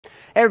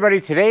Hey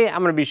everybody, today I'm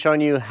going to be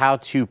showing you how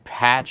to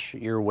patch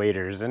your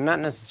waders, and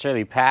not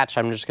necessarily patch.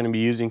 I'm just going to be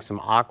using some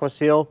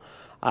Aquaseal.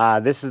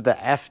 This is the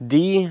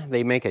FD.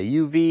 They make a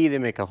UV, they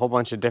make a whole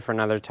bunch of different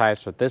other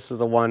types, but this is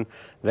the one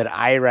that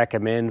I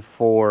recommend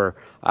for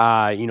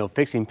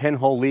fixing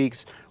pinhole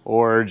leaks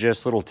or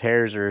just little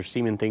tears or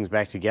seaming things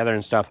back together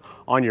and stuff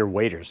on your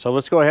waders. So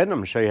let's go ahead and I'm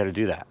going to show you how to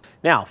do that.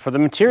 Now for the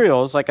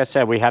materials, like I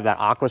said, we have that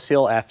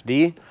Aquaseal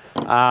FD.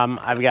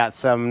 I've got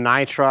some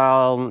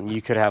nitrile,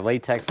 you could have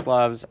latex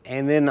gloves,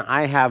 and then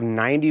I have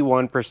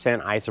 91%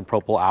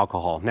 isopropyl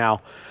alcohol.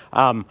 Now,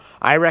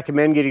 I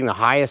recommend getting the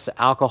highest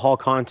alcohol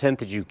content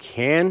that you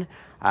can.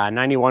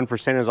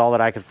 91% is all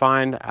that I could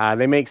find.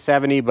 They make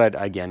 70, but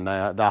again,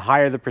 the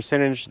higher the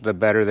percentage, the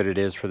better that it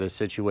is for this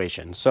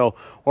situation. So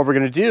what we're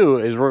gonna do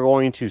is we're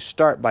going to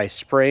start by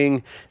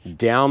spraying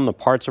down the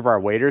parts of our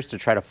waders to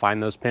try to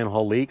find those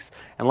pinhole leaks.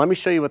 And let me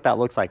show you what that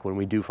looks like when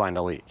we do find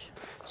a leak.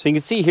 So you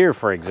can see here,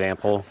 for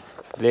example,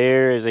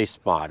 there is a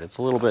spot. It's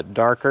a little bit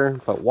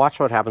darker, but watch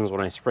what happens when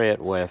I spray it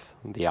with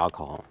the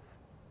alcohol.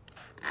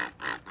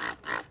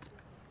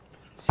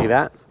 See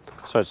that?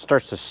 So it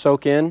starts to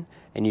soak in,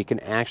 and you can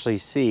actually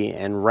see,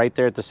 and right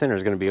there at the center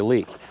is going to be a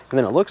leak. And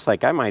then it looks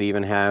like I might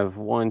even have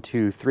 1,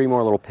 2, 3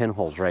 more little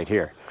pinholes right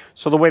here.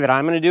 So the way that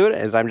I'm going to do it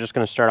is I'm just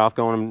going to start off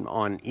going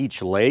on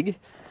each leg.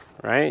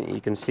 Right, you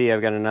can see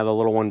I've got another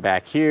little one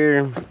back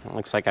here. It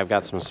looks like I've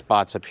got some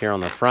spots up here on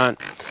the front.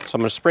 So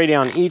I'm going to spray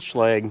down each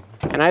leg,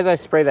 and as I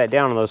spray that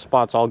down and those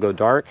spots all go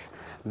dark,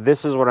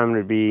 this is what I'm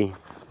going to be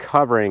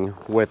covering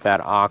with that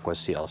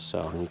Aquaseal.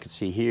 So you can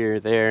see here,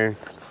 there,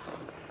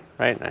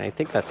 right, and I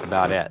think that's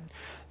about it.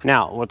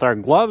 Now with our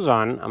gloves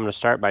on, I'm going to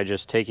start by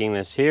just taking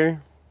this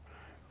here,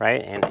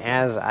 right, and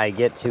as I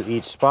get to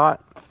each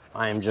spot,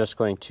 I'm just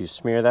going to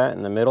smear that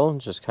in the middle,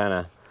 just kind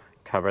of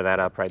cover that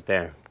up right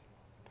there.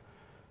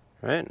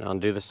 Right, and I'll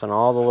do this on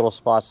all the little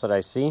spots that I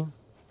see.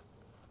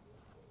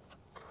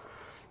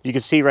 You can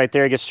see right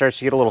there it starts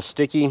to get a little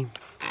sticky. You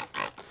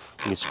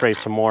can spray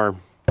some more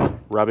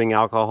rubbing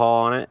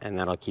alcohol on it, and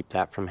that'll keep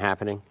that from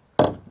happening.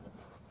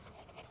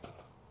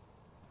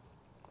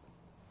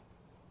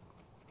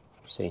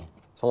 See,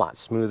 it's a lot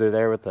smoother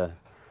there with the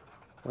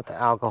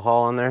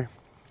alcohol on there.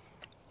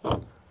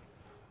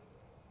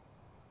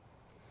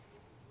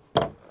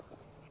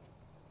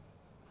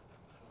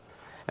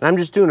 And I'm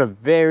just doing a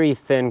very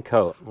thin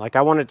coat. Like,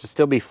 I want it to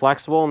still be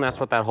flexible, and that's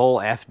what that whole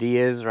FD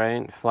is,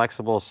 right?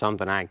 Flexible is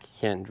something, I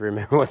can't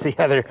remember what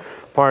the other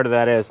part of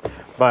that is.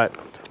 But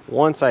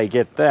once I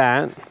get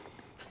that,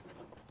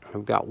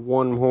 I've got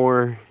one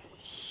more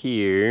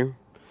here.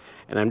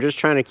 And I'm just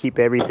trying to keep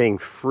everything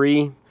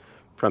free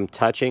from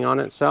touching on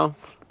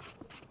itself,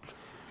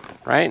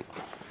 right?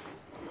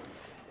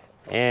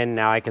 And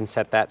now I can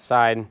set that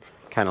side,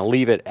 kind of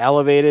leave it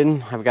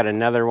elevated. I've got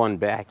another one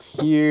back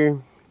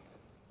here.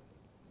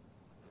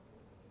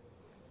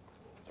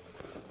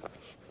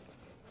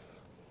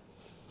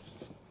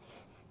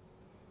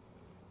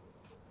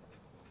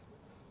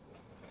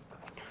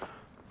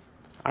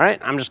 All right,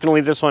 I'm just gonna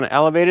leave this one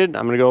elevated.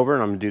 I'm gonna go over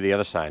and I'm gonna do the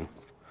other side.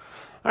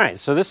 All right,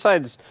 so this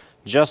side's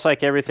just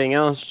like everything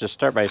else. Just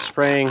start by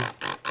spraying.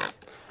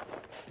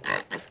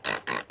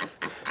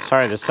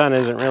 Sorry, the sun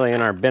isn't really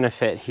in our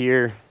benefit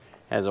here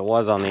as it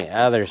was on the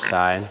other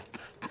side.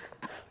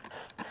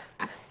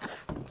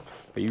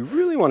 But you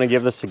really wanna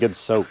give this a good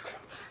soak.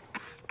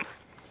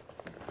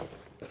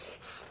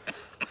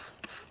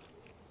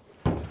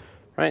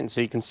 Right, and so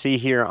you can see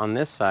here on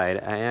this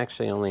side, I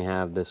actually only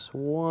have this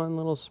one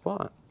little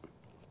spot.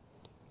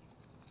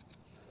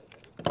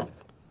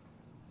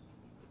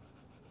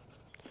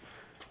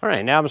 All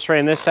right, now I'm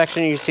spraying this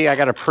section. You can see I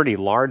got a pretty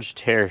large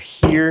tear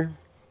here.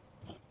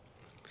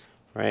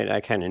 Right, I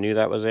kind of knew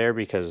that was there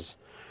because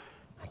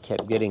I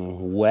kept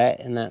getting wet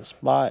in that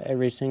spot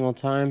every single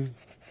time.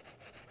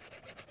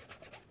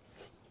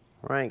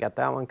 All right, got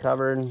that one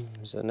covered.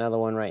 There's another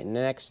one right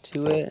next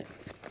to it.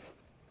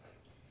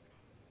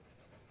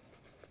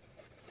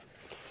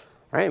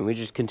 All right, and we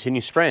just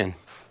continue spraying.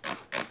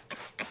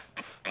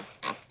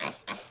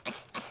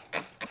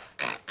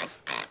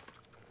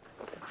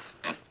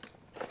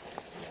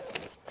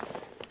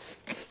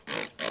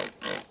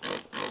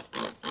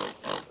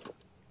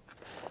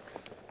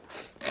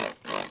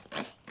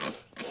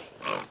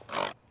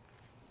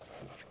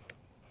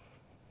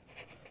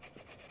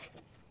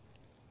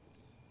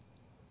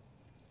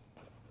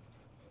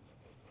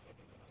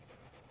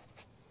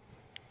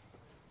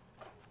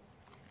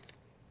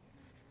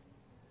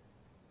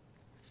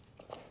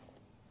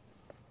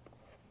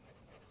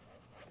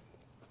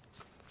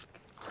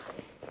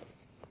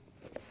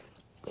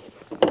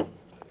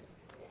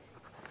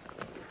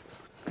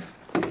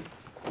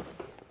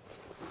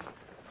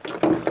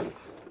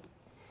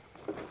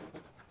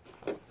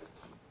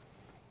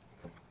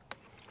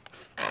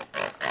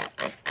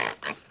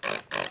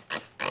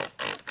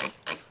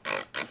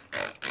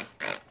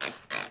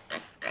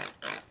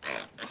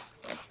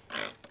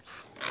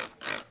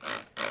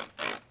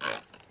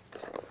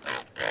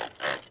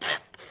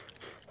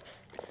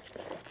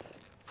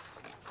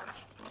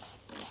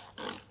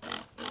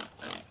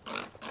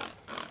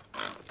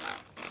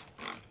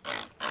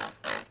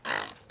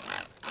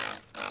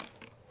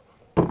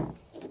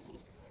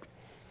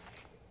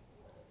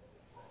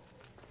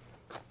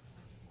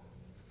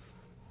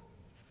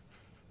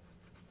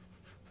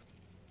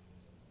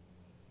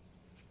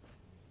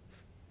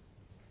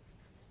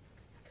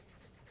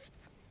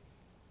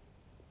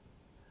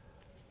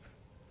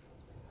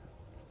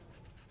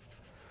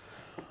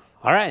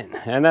 All right,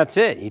 and that's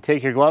it. You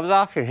take your gloves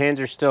off, your hands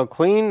are still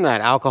clean.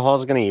 That alcohol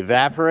is going to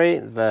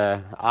evaporate.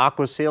 The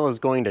Aquaseal is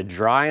going to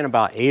dry in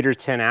about 8 or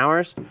 10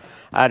 hours.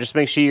 Just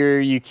make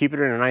sure you keep it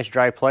in a nice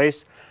dry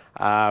place.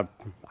 I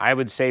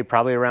would say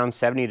probably around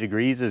 70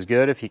 degrees is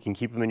good if you can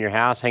keep them in your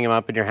house, hang them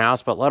up in your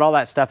house, but let all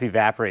that stuff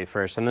evaporate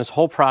first. And this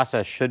whole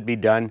process should be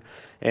done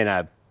in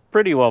a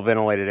pretty well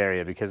ventilated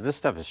area because this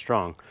stuff is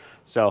strong.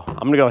 So I'm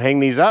gonna go hang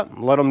these up,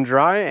 let them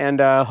dry, and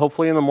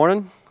hopefully in the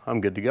morning,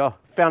 I'm good to go.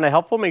 Found it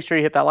helpful, make sure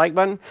you hit that like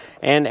button.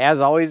 And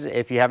as always,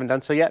 if you haven't done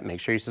so yet,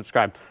 make sure you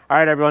subscribe. All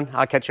right, everyone,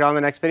 I'll catch you on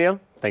the next video.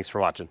 Thanks for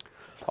watching.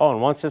 Oh,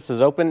 and once this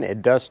is open,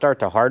 it does start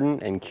to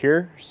harden and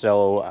cure.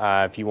 So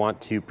if you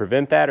want to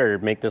prevent that or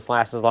make this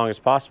last as long as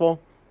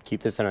possible,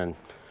 keep this in a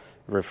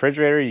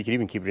refrigerator. You can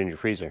even keep it in your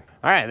freezer.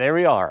 All right, there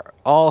we are,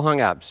 all hung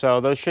up.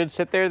 So those should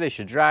sit there, they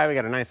should dry. We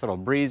got a nice little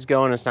breeze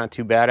going. It's not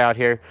too bad out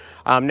here.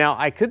 Now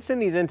I could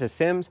send these into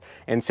Sims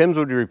and Sims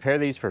would repair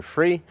these for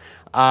free,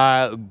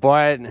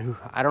 but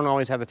I don't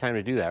always have the time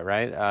to do that,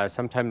 right?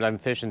 Sometimes I'm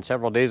fishing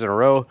several days in a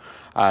row,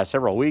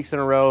 several weeks in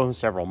a row,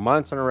 several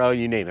months in a row,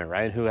 you name it,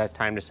 right? Who has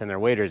time to send their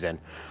waders in?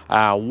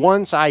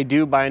 Once I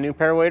do buy a new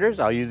pair of waders,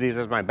 I'll use these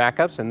as my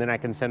backups and then I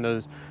can send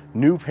those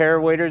new pair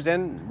of waders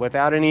in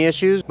without any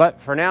issues. But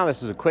for now,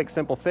 this is a quick,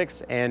 simple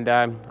fix, and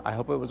I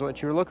hope it was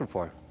what you were looking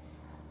for.